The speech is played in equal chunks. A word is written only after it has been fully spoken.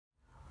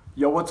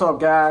Yo, what's up,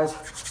 guys?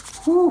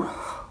 Whew,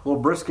 a little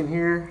brisk in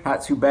here,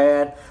 not too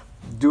bad.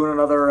 Doing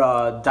another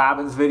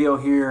Dobyns video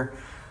here.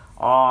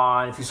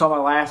 If you saw my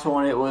last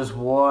one, it was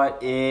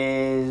what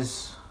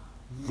is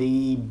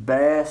the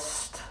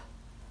best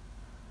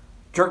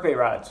jerkbait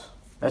rods.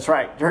 That's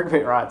right,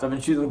 jerkbait rods. I've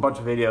been shooting a bunch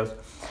of videos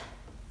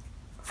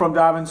from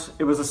Dobyns.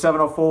 It was a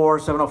 704,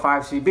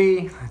 705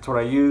 CB. That's what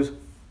I use.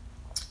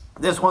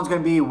 This one's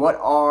going to be what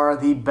are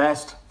the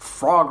best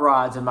frog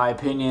rods, in my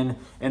opinion,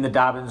 in the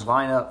Dobyns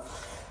lineup.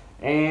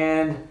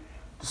 And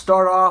to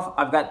start off,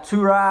 I've got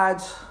two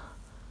rods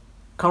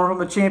coming from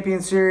the Champion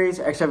Series.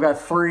 Actually, I've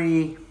got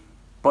three,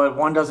 but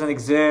one doesn't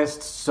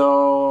exist,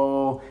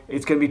 so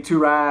it's going to be two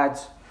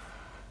rods.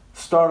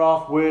 Start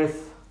off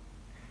with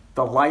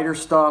the lighter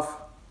stuff.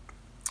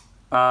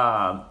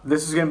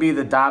 This is going to be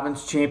the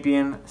Dobyns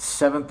Champion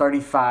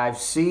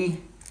 735C.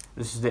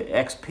 This is the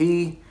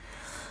XP.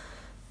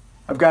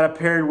 I've got it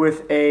paired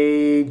with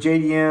a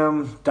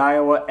JDM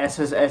Daiwa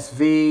SS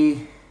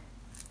SV.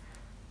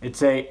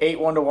 It's a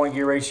 8:1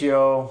 gear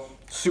ratio,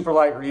 super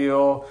light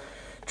reel,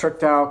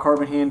 tricked out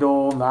carbon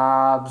handle,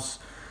 knobs,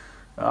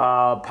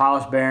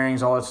 polished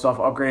bearings, all that stuff,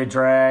 upgraded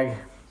drag.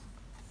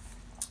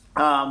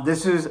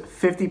 This is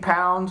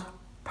 50-pound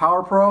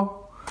Power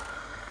Pro.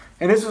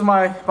 And this is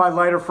my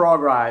lighter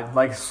frog ride,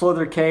 like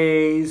slither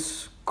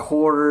Ks,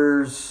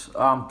 quarters,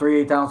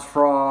 3/8 ounce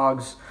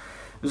frogs.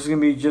 This is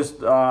going to be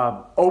just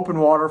open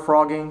water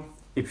frogging.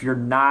 If you're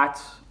not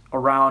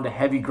around a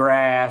heavy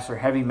grass or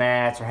heavy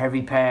mats or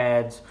heavy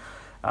pads,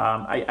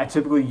 I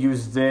typically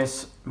use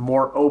this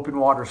more open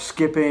water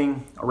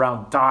skipping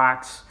around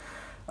docks.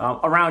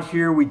 Around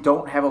here, we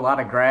don't have a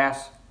lot of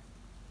grass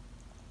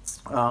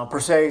per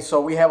se, so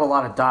we have a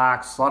lot of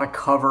docks, a lot of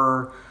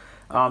cover,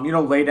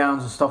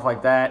 laydowns and stuff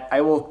like that.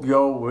 I will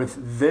go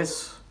with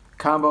this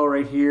combo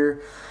right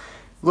here.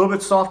 A little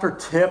bit softer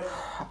tip.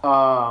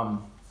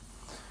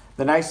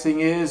 The nice thing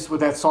is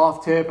with that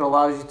soft tip, it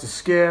allows you to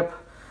skip,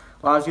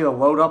 allows you to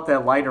load up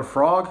that lighter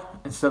frog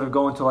instead of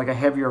going to like a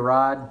heavier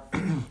rod.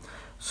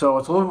 So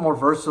it's a little bit more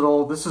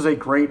versatile. This is a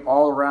great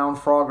all-around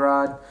frog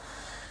rod.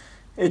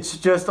 It's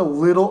just a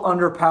little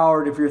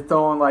underpowered if you're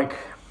throwing like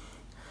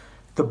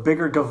the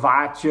bigger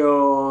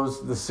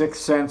Gavachos, the 6th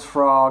Sense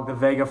frog, the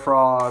Vega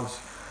frogs.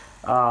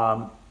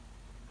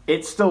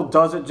 It still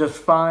does it just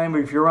fine,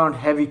 but if you're around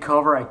heavy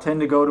cover, I tend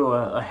to go to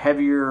a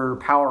heavier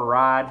power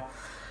rod.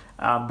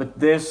 But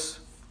this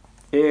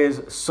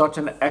is such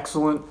an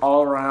excellent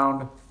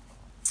all-around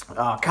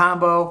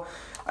combo.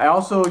 I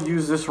also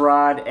use this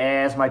rod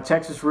as my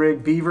Texas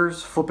rig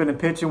beavers, flipping and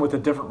pitching with a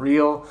different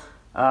reel.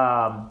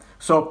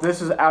 So if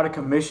this is out of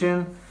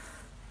commission,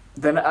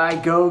 then I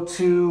go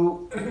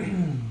to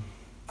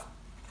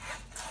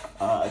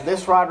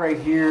this rod right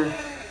here,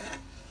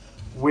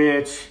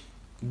 which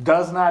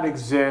does not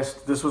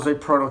exist. This was a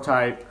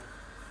prototype.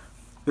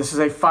 This is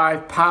a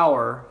 5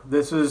 power.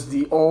 This is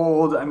the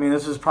old,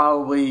 this is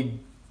probably,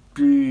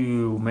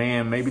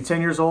 maybe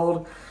 10 years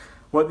old.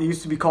 What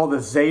used to be called the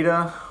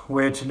Zeta,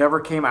 which never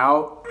came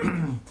out.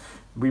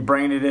 We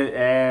branded it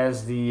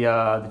as the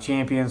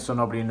Champion, so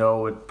nobody know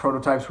what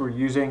prototypes we're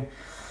using.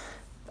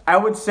 I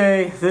would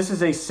say this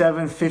is a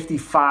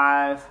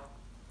 755.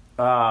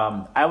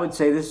 I would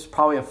say this is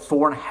probably a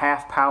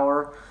 4.5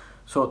 power.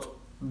 So it's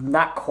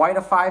not quite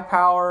a 5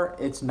 power.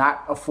 It's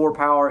not a 4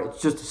 power.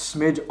 It's just a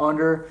smidge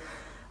under.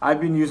 I've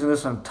been using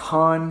this a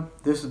ton.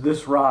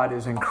 This rod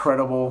is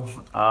incredible.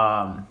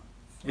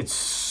 It's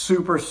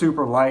super,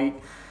 super light.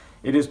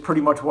 It is pretty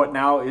much what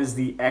now is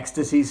the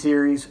Ecstasy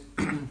series.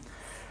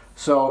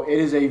 So it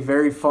is a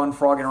very fun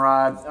frogging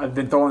rod. I've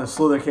been throwing the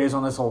slither Ks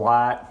on this a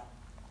lot.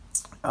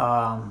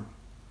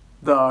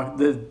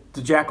 The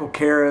Jackal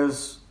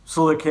Caras,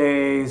 slither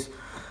Ks.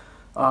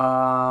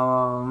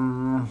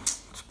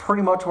 It's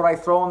pretty much what I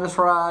throw on this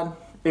rod.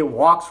 It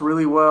walks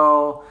really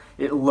well.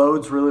 It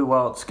loads really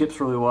well. It skips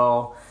really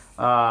well.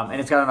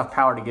 And it's got enough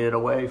power to get it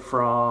away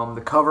from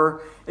the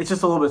cover. It's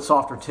just a little bit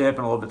softer tip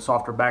and a little bit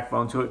softer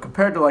backbone to it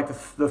compared to like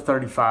the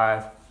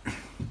 35.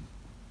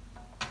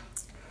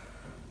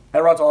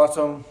 That rod's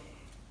awesome.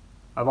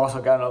 I've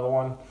also got another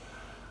one.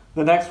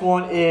 The next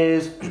one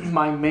is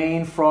my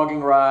main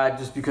frogging rod,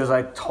 just because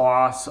I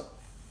toss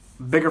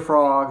bigger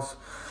frogs.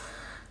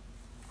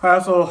 I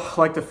also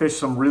like to fish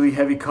some really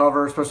heavy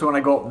cover, especially when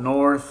I go up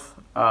north,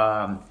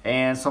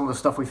 and some of the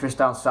stuff we fish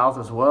down south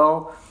as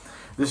well.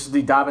 This is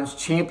the Dobyns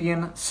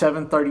Champion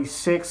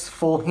 736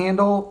 full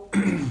handle.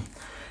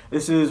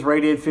 This is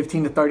rated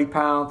 15 to 30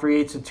 pound,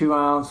 3/8 to 2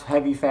 ounce,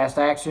 heavy fast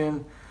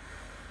action.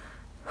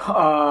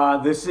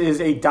 This is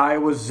a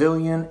Daiwa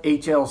Zillion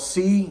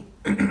HLC.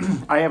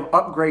 I have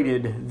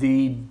upgraded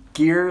the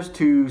gears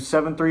to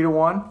 7.3 to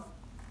 1.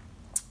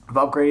 I've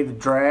upgraded the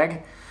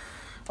drag,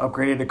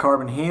 upgraded the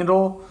carbon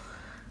handle.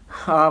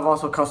 I've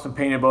also custom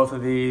painted both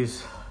of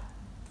these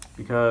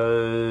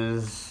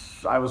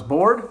because I was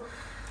bored.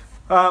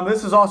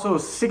 This is also a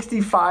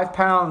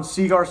 65-pound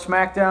Seaguar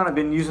Smackdown. I've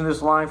been using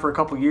this line for a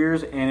couple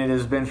years, and it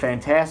has been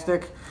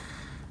fantastic.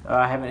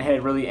 I haven't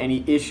had really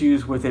any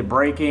issues with it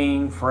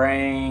breaking,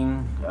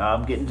 fraying,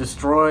 getting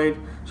destroyed.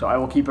 So I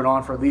will keep it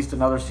on for at least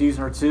another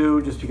season or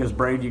two, just because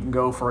braid you can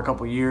go for a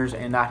couple years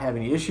and not have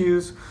any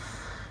issues.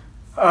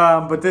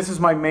 But this is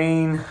my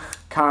main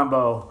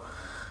combo.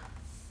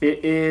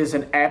 It is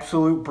an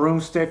absolute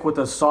broomstick with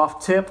a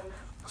soft tip,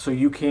 so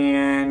you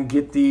can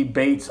get the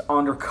baits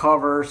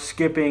undercover,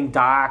 skipping,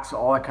 docks,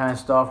 all that kind of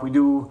stuff. We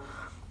do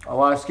a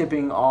lot of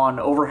skipping on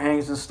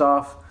overhangs and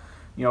stuff,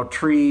 you know,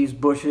 trees,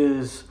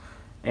 bushes,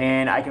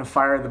 and I can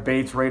fire the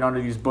baits right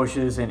under these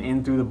bushes and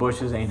in through the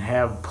bushes and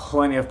have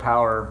plenty of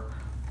power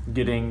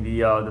getting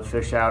the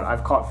fish out.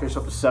 I've caught fish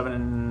up to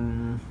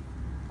 7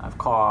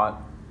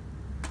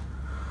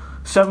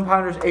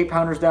 pounders, 8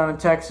 pounders down in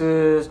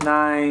Texas,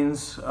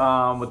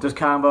 9s with this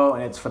combo,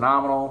 and it's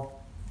phenomenal.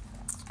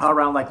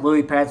 Around like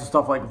lily pads and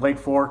stuff like Lake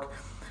Fork.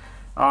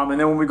 And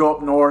then when we go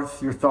up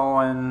north, you're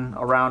throwing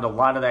around a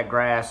lot of that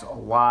grass, a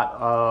lot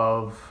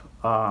of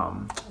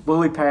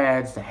lily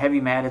pads, the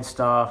heavy matted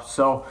stuff.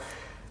 So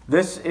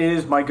this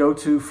is my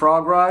go-to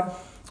frog rod,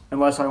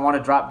 unless I want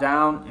to drop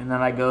down, and then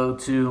I go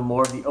to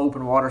more of the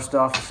open water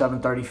stuff, the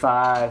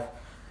 735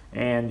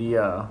 and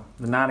the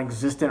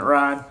non-existent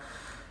rod.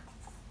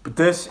 But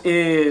this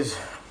is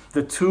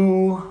the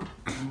two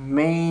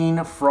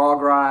main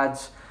frog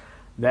rods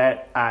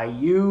that I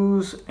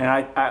use, and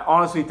I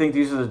honestly think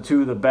these are the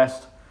two of the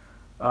best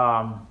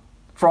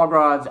frog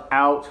rods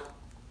out.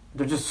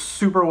 They're just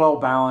super well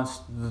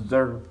balanced.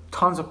 They're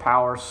tons of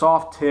power,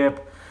 soft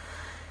tip,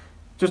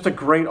 just a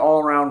great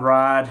all-around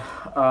rod.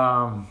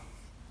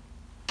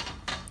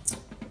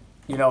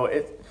 You know,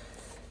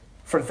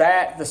 for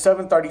that, the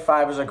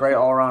 735 is a great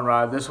all-around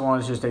rod. This one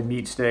is just a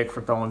meat stick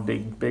for throwing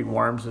big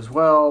worms as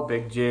well,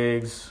 big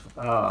jigs,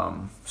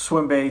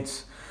 swim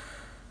baits.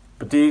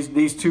 But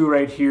these two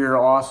right here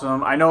are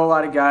awesome. I know a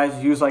lot of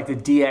guys use like the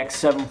DX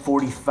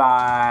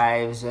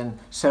 745s and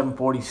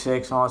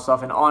 746 and all that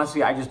stuff, and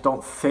honestly, I just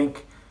don't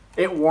think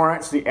it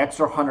warrants the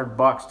extra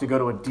 $100 to go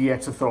to a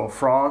DX to throw a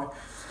frog.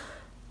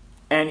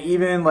 And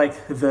even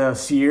like the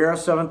Sierra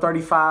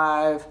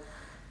 735,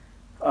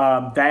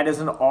 that is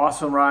an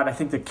awesome rod. I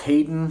think the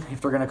Caden, if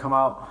they're going to come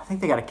out, I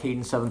think they got a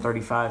Caden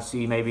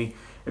 735C maybe.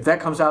 If that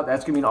comes out,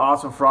 that's going to be an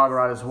awesome frog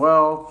rod as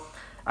well.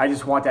 I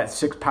just want that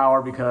 6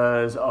 power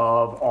because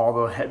of all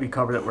the heavy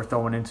cover that we're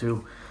throwing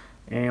into,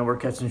 and we're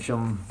catching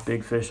some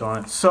big fish on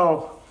it.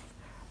 So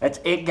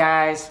that's it,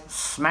 guys.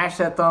 Smash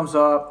that thumbs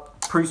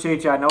up.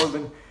 Appreciate you. I know I've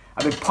been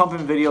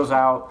pumping videos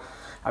out.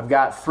 I've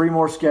got 3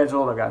 more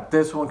scheduled. I've got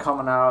this one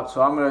coming out,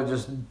 so I'm gonna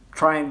just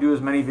try and do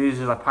as many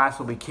videos as I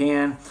possibly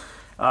can.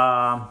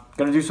 Gonna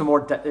do some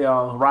more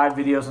ride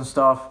videos and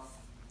stuff.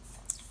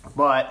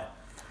 But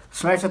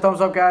smash that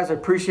thumbs up, guys. I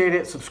appreciate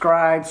it.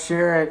 Subscribe,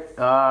 share it.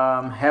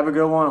 Have a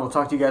good one. We'll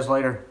talk to you guys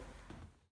later.